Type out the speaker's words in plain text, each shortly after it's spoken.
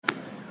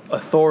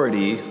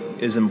Authority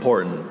is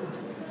important.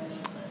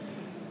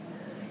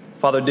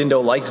 Father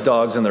Dindo likes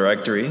dogs in the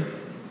rectory.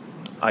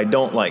 I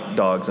don't like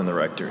dogs in the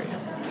rectory.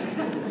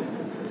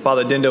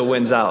 Father Dindo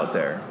wins out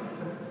there.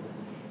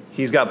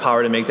 He's got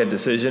power to make that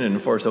decision and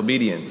enforce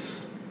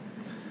obedience.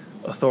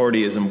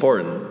 Authority is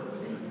important.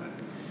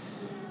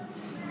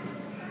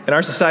 In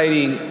our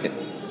society,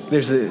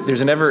 there's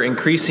an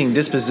ever-increasing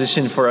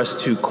disposition for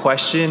us to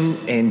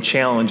question and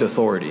challenge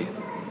authority.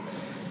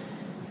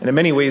 And in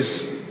many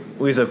ways,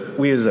 we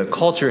as a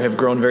culture have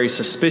grown very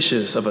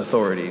suspicious of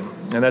authority.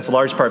 And that's a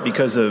large part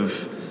because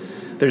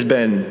there's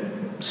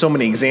been so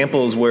many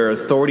examples where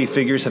authority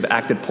figures have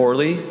acted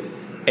poorly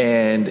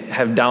and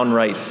have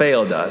downright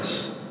failed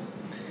us.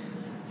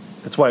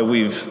 That's why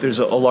there's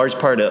a large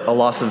part, a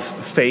loss of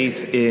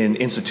faith in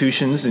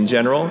institutions in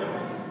general.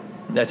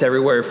 That's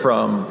everywhere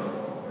from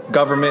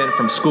government,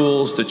 from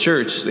schools to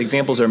church. The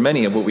examples are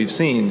many of what we've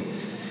seen.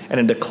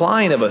 And a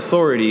decline of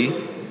authority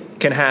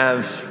can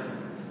have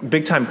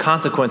big-time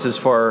consequences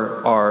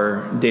for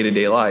our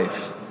day-to-day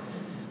life.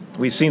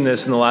 We've seen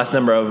this in the last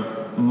number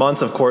of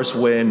months, of course,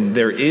 when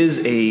there is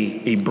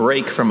a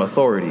break from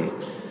authority.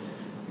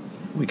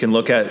 We can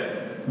look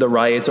at the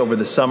riots over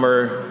the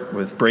summer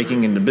with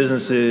breaking into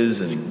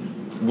businesses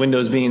and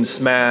windows being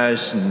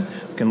smashed, and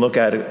we can look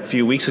at a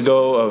few weeks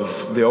ago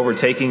of the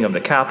overtaking of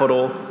the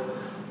Capitol.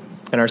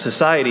 In our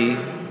society,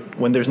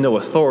 when there's no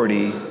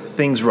authority,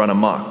 things run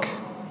amok.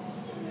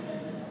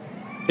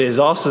 It is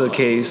also the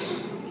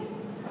case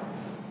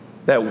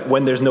that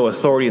when there's no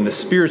authority in the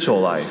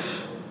spiritual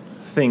life,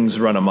 things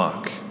run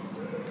amok.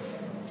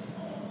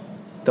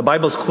 The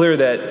Bible's clear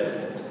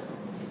that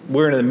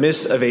we're in the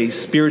midst of a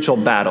spiritual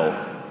battle.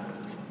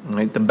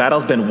 Right? The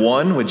battle's been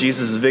won with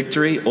Jesus'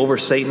 victory over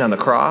Satan on the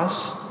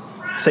cross.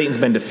 Satan's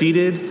been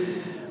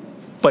defeated,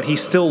 but he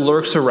still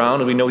lurks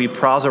around, and we know he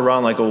prowls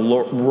around like a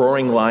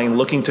roaring lion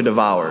looking to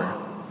devour.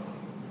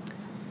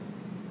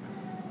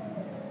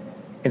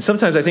 And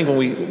sometimes I think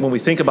when we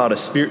think about a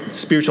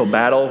spiritual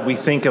battle, we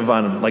think of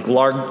on like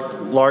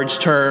large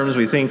terms.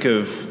 We think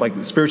of like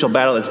the spiritual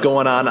battle that's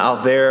going on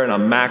out there on a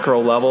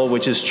macro level,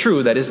 which is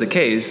true. That is the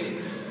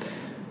case.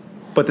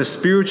 But the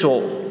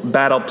spiritual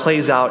battle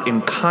plays out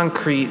in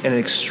concrete and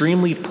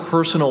extremely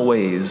personal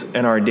ways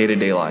in our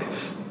day-to-day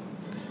life.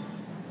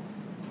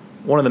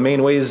 One of the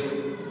main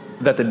ways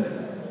that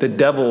the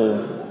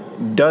devil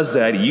does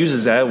that, he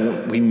uses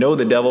that, we know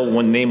the devil,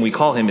 one name we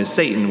call him is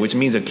Satan, which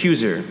means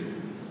accuser.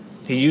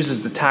 He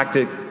uses the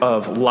tactic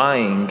of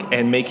lying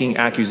and making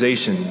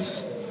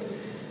accusations.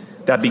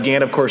 That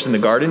began, of course, in the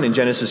garden in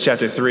Genesis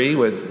chapter 3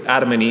 with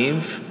Adam and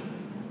Eve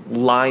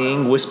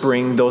lying,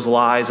 whispering those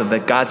lies of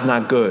that God's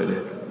not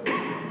good.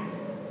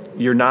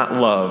 You're not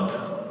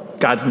loved.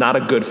 God's not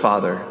a good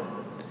father.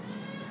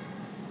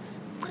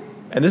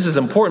 And this is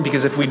important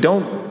because if we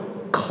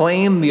don't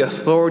claim the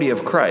authority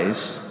of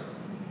Christ,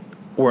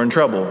 we're in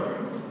trouble.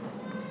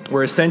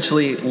 We're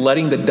essentially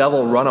letting the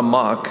devil run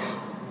amok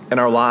in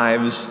our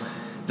lives,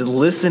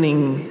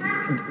 listening,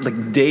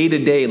 like day to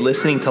day,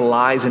 listening to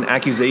lies and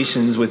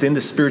accusations within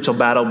the spiritual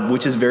battle,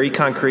 which is very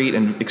concrete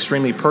and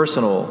extremely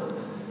personal.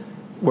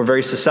 We're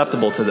very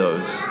susceptible to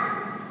those.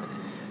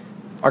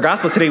 Our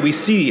gospel today, we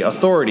see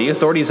authority.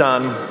 Authority is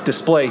on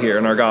display here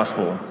in our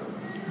gospel.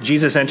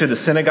 Jesus entered the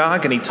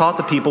synagogue and he taught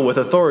the people with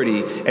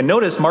authority. And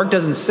notice, Mark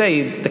doesn't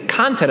say the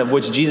content of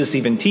which Jesus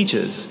even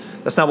teaches.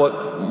 That's not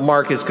what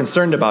Mark is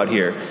concerned about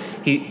here.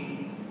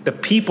 The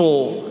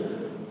people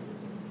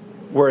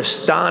were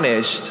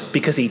astonished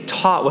because he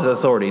taught with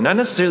authority. Not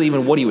necessarily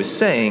even what he was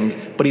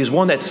saying, but he was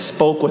one that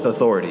spoke with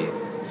authority.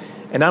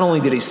 And not only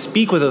did he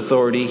speak with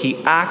authority, he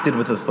acted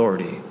with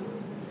authority.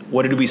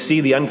 What did we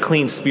see? The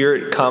unclean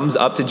spirit comes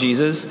up to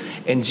Jesus,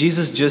 and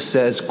Jesus just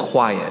says,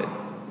 "Quiet.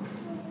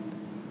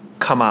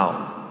 Come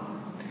out."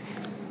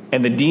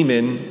 And the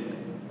demon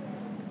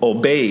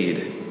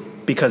obeyed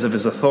because of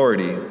his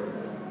authority.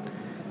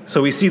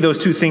 So we see those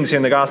two things here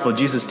in the gospel.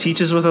 Jesus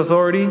teaches with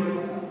authority,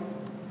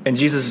 and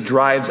Jesus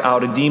drives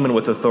out a demon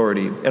with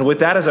authority. And with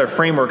that as our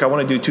framework, I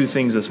want to do two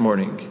things this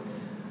morning.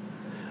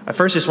 I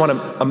first just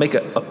want to make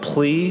a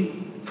plea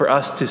for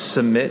us to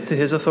submit to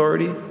his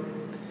authority.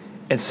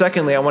 And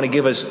secondly, I want to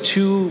give us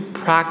two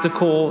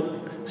practical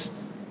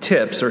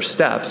tips or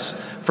steps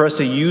for us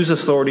to use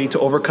authority to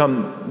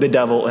overcome the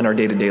devil in our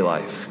day-to-day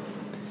life.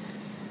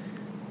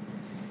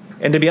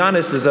 And to be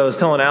honest, as I was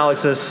telling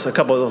Alex this a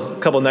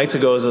couple nights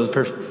ago as I was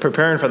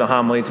preparing for the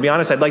homily, to be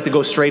honest, I'd like to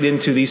go straight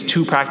into these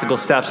two practical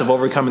steps of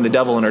overcoming the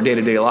devil in our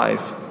day-to-day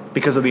life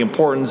because of the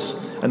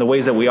importance and the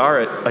ways that we are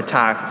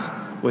attacked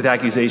with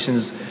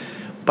accusations,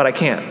 but I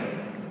can't.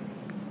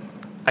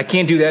 I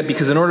can't do that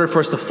because in order for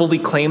us to fully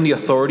claim the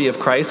authority of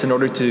Christ, in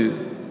order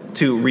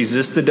to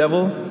resist the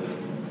devil,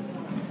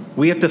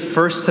 we have to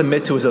first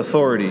submit to his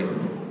authority.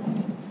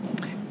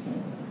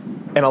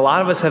 And a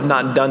lot of us have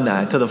not done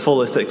that to the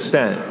fullest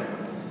extent.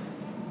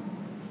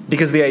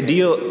 Because the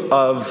idea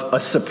of a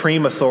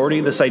supreme authority,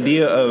 this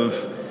idea of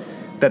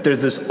that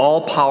there's this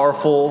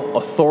all-powerful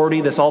authority,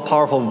 this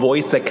all-powerful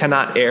voice that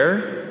cannot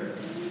err,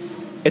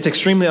 it's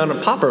extremely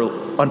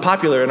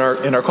unpopular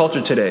in our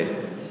culture today.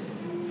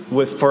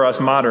 for us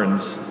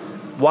moderns.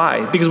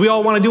 Why? Because we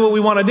all want to do what we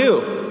want to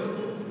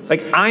do.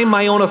 Like, I'm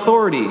my own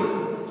authority.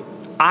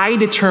 I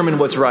determine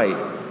what's right.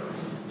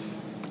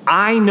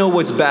 I know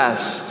what's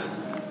best.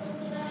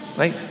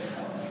 Right?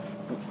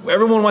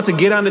 Everyone wants to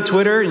get onto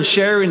Twitter and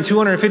share in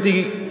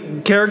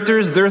 250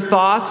 characters their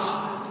thoughts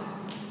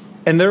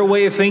and their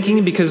way of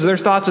thinking, because their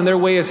thoughts and their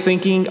way of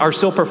thinking are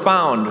so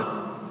profound.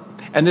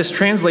 And this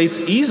translates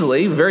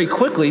easily, very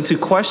quickly, to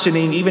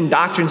questioning even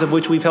doctrines of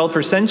which we've held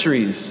for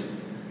centuries,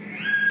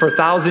 for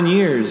 1,000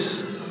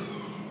 years.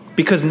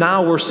 Because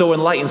now we're so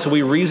enlightened, so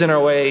we reason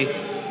our way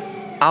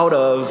out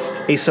of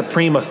a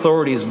supreme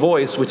authority's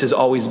voice, which has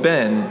always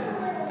been.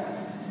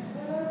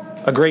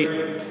 A great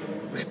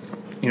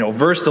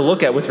verse to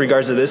look at with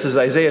regards to this is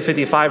Isaiah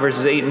 55,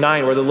 verses 8 and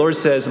 9, where the Lord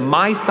says,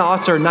 "My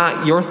thoughts are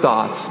not your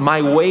thoughts,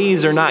 my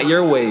ways are not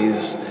your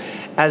ways.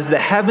 As the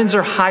heavens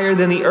are higher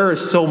than the earth,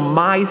 so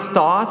my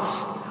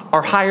thoughts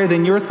are higher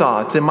than your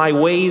thoughts, and my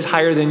ways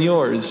higher than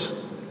yours."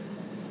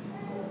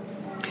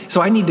 So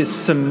I need to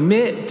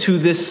submit to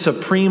this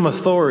supreme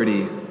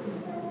authority.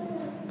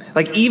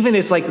 Like, even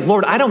it's like,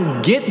 Lord, I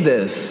don't get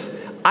this.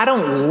 I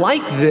don't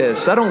like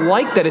this. I don't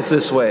like that it's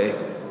this way.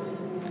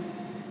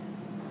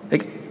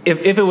 Like,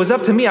 if it was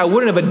up to me, I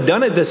wouldn't have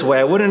done it this way.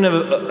 I wouldn't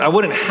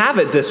have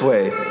it this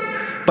way.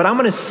 But I'm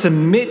going to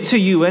submit to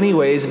you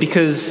anyways,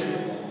 because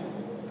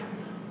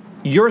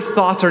your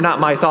thoughts are not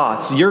my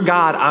thoughts. You're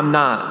God, I'm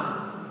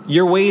not.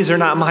 Your ways are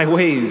not my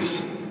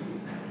ways.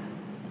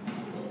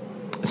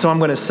 So I'm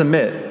going to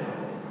submit.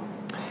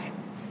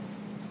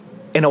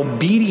 And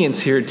obedience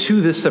here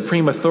to this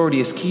supreme authority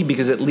is key,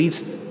 because it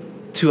leads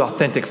to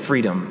authentic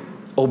freedom.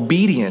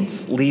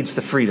 Obedience leads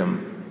to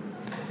freedom.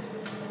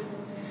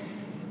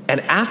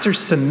 And after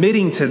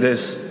submitting to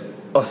this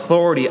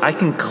authority, I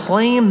can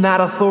claim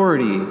that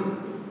authority,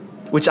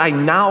 which I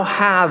now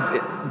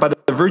have by the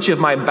virtue of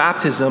my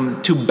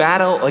baptism, to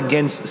battle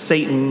against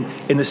Satan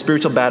in the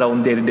spiritual battle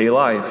in day-to-day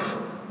life.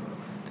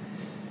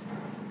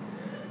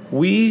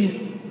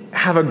 We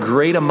have a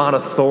great amount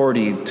of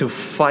authority to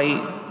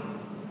fight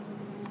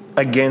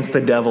against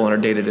the devil in our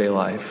day-to-day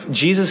life.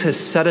 Jesus has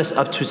set us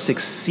up to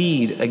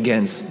succeed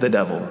against the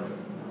devil.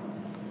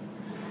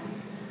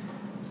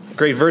 A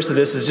great verse of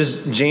this is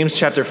just James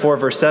chapter 4,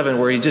 verse 7,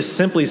 where he just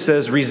simply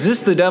says,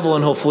 "Resist the devil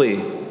and he'll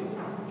flee."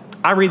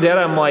 I read that,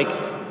 I'm like,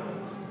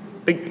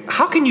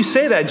 how can you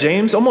say that,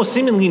 James? Almost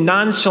seemingly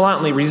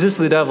nonchalantly, resist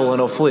the devil and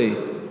he'll flee.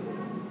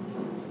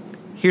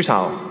 Here's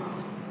how.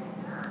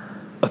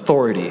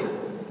 Authority.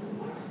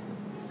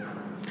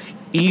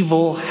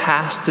 Evil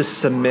has to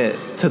submit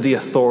to the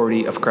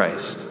authority of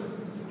Christ,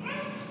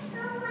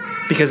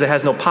 because it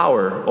has no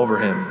power over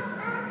him.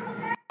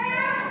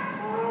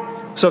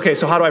 So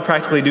how do I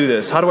practically do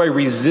this? How do I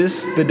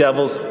resist the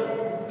devil,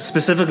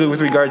 specifically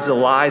with regards to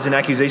lies and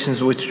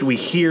accusations which we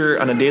hear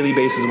on a daily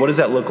basis? What does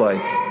that look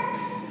like?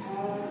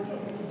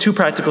 2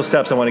 practical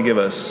steps I want to give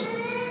us.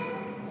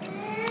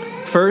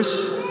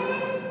 First,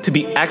 to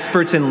be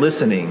experts in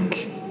listening.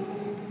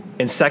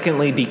 And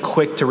secondly, be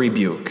quick to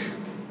rebuke.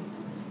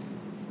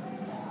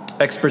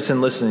 Experts in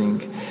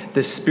listening.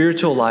 The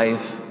spiritual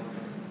life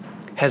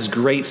has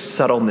great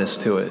subtleness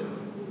to it.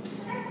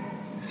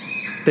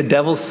 The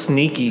devil's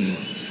sneaky.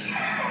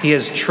 He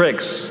has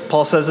tricks.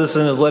 Paul says this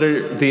in his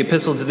letter, the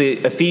epistle to the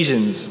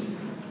Ephesians.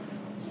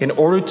 In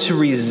order to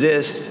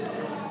resist,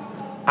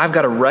 I've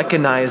got to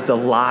recognize the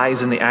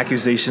lies and the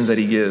accusations that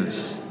he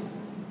gives.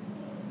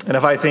 And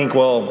if I think,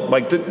 well,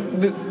 like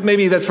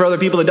maybe that's for other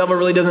people, the devil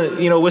really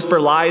doesn't, whisper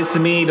lies to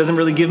me, doesn't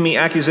really give me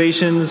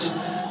accusations,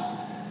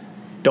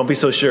 don't be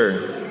so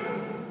sure.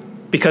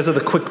 Because of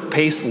the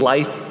quick-paced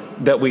life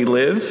that we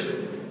live,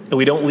 and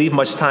we don't leave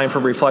much time for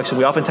reflection,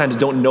 we oftentimes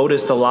don't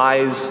notice the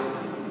lies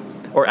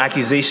or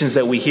accusations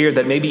that we hear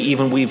that maybe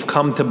even we've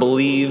come to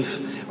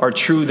believe are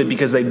true, that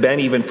because they've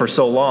been even for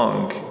so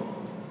long.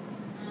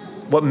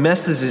 What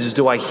messages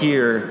do I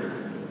hear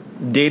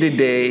day to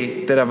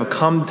day that I've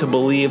come to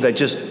believe that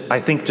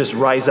just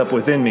rise up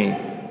within me?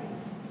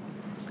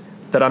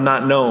 That I'm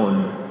not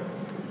known,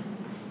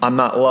 I'm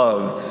not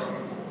loved,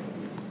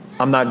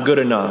 I'm not good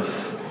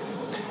enough,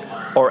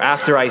 or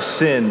after I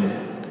sin,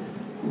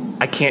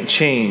 I can't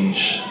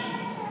change.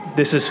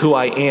 This is who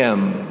I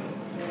am.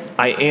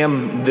 I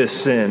am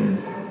this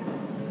sin.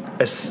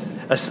 A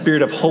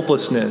spirit of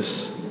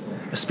hopelessness,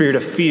 a spirit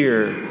of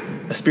fear,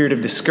 a spirit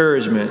of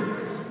discouragement.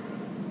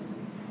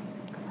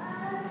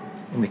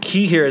 And the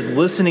key here is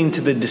listening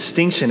to the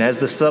distinction, as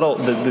the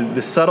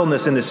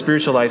subtleness in the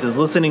spiritual life is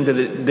listening to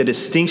the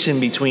distinction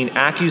between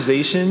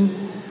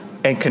accusation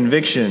and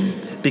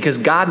conviction. Because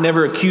God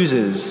never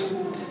accuses.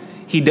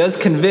 He does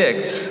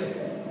convict,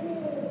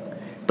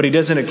 but he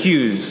doesn't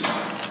accuse.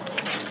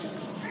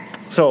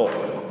 So,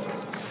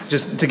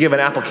 just to give an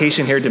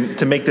application here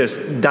to make this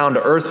down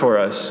to earth for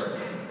us.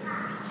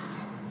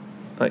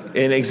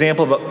 An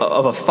example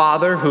of a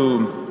father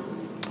who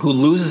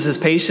loses his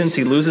patience,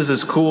 he loses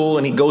his cool,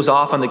 and he goes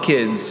off on the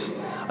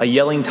kids, a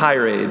yelling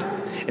tirade,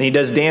 and he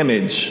does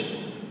damage.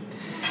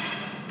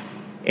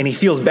 And he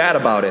feels bad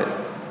about it.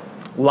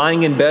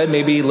 Lying in bed,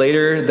 maybe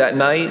later that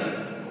night,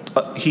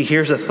 he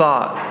hears a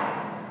thought.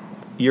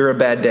 you're a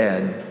bad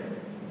dad.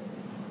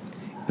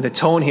 The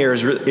tone here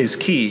is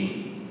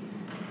key.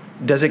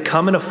 Does it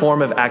come in a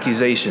form of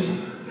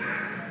accusation?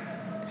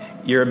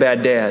 You're a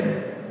bad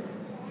dad.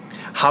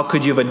 How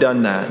could you have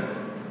done that?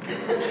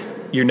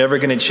 You're never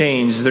going to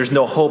change. There's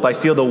no hope. I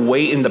feel the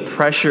weight and the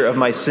pressure of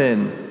my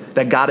sin,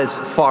 that God is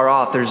far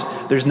off.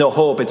 There's no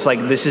hope. It's like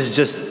this is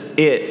just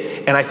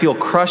it. And I feel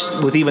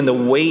crushed with even the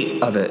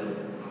weight of it.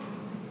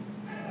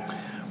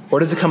 Or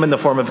does it come in the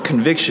form of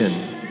conviction,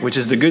 which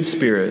is the good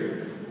spirit?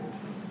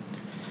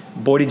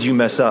 Boy, did you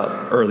mess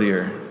up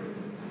earlier.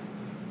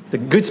 The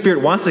good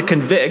spirit wants to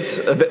convict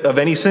of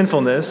any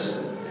sinfulness,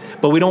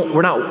 but we don't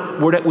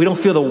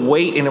feel the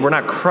weight, and we're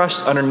not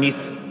crushed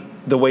underneath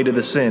the weight of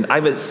the sin. I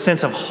have a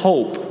sense of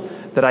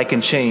hope that I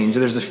can change.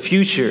 There's a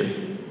future.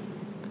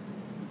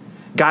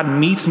 God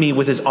meets me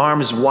with his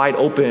arms wide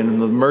open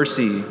with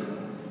mercy,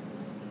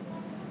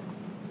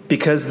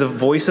 because the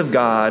voice of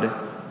God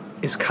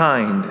is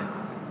kind.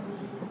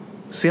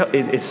 See how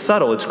it's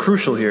subtle, it's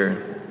crucial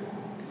here.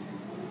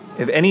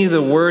 If any of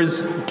the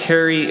words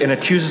carry an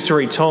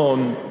accusatory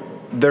tone,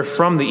 they're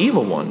from the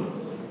evil one.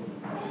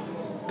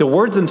 The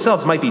words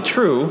themselves might be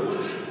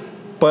true,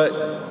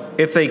 but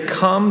if they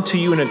come to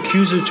you in an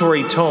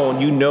accusatory tone,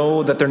 you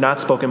know that they're not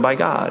spoken by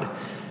God,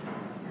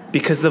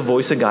 because the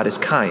voice of God is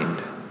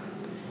kind.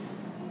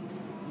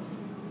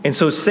 And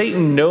so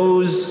Satan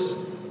knows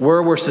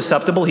where we're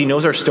susceptible. He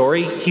knows our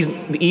story.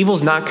 The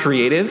evil's not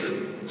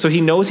creative, so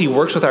he knows he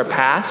works with our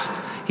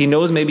past. He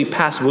knows maybe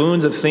past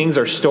wounds of things,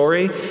 our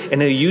story,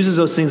 and he uses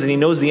those things, and he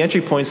knows the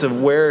entry points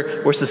of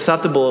where we're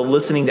susceptible of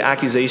listening to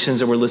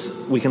accusations, or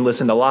we can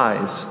listen to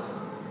lies.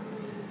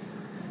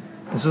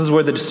 And so this is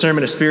where the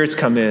discernment of spirits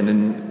come in,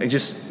 and I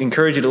just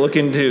encourage you to look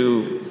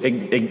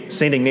into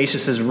St.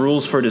 Ignatius's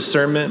rules for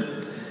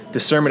discernment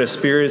of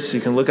spirits.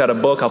 You can look at a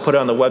book. I'll put it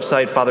on the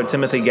website, Father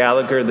Timothy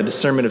Gallagher, The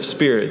Discernment of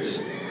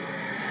Spirits.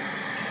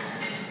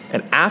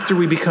 And after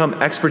we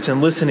become experts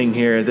in listening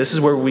here, this is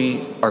where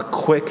we are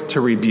quick to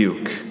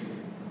rebuke.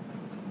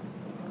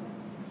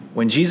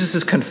 When Jesus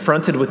is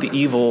confronted with the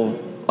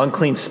evil,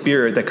 unclean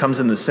spirit that comes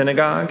in the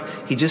synagogue,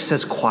 he just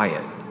says,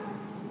 quiet,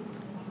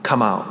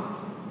 come out.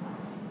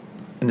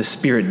 And the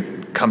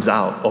spirit comes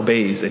out,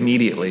 obeys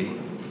immediately,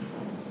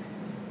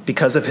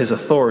 because of his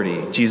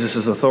authority,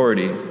 Jesus'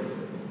 authority.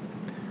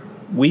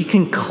 We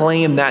can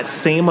claim that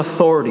same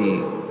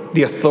authority,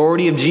 the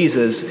authority of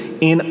Jesus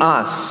in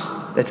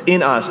us, that's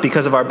in us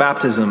because of our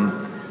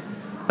baptism.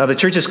 Now, the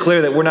church is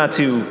clear that we're not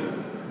to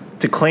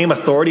claim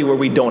authority where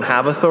we don't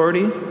have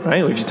authority,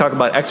 right? If you talk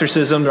about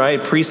exorcism,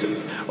 right? Priests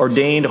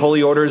ordained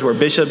holy orders where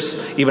bishops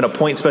even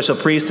appoint special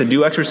priests to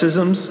do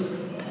exorcisms.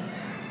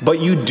 But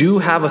you do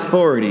have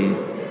authority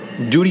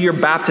due to your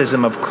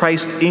baptism of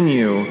Christ in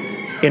you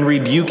in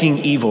rebuking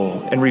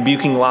evil and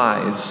rebuking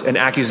lies and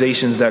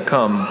accusations that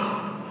come.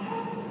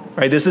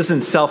 Right? This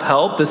isn't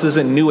self-help. This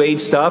isn't new age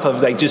stuff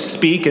of like just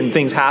speak and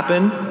things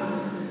happen.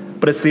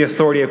 But it's the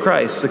authority of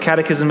Christ. The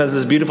Catechism has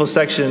this beautiful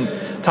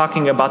section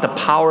talking about the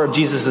power of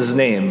Jesus'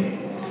 name.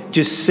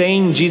 Just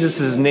saying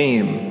Jesus'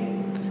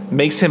 name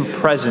makes him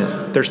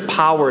present. There's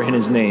power in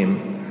his name.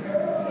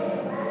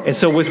 And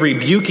so with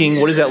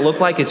rebuking, what does that look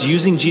like? It's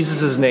using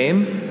Jesus'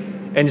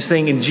 name and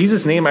saying, in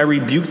Jesus' name, I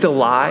rebuke the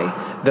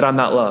lie that I'm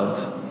not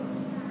loved.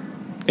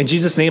 In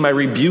Jesus' name, I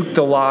rebuke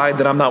the lie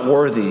that I'm not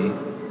worthy,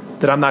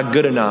 that I'm not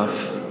good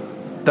enough,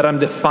 that I'm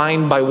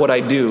defined by what I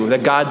do,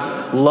 that God's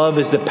love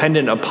is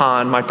dependent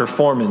upon my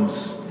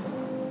performance.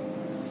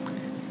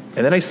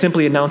 And then I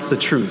simply announce the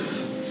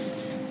truth.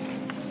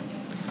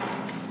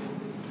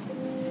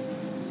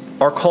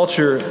 Our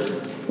culture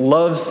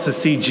loves to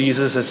see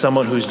Jesus as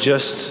someone who's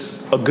just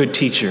a good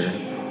teacher,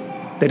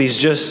 that he's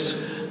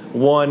just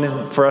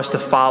one for us to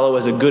follow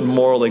as a good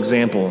moral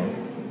example.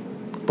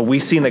 But we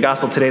see in the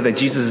gospel today that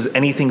Jesus is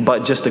anything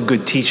but just a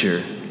good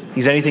teacher.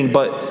 He's anything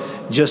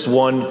but just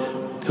one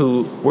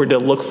who we're to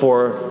look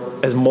for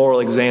as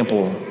moral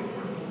example.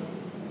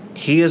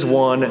 He is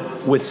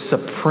one with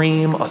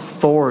supreme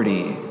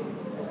authority,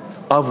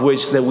 of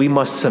which that we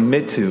must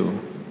submit to,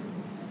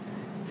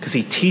 because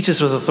he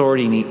teaches with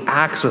authority and he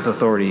acts with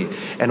authority,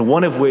 and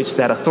one of which,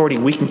 that authority,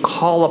 we can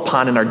call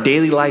upon in our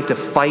daily life to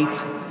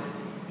fight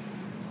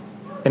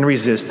and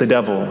resist the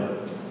devil.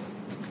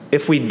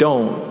 If we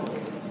don't,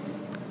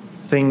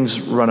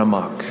 things run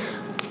amok.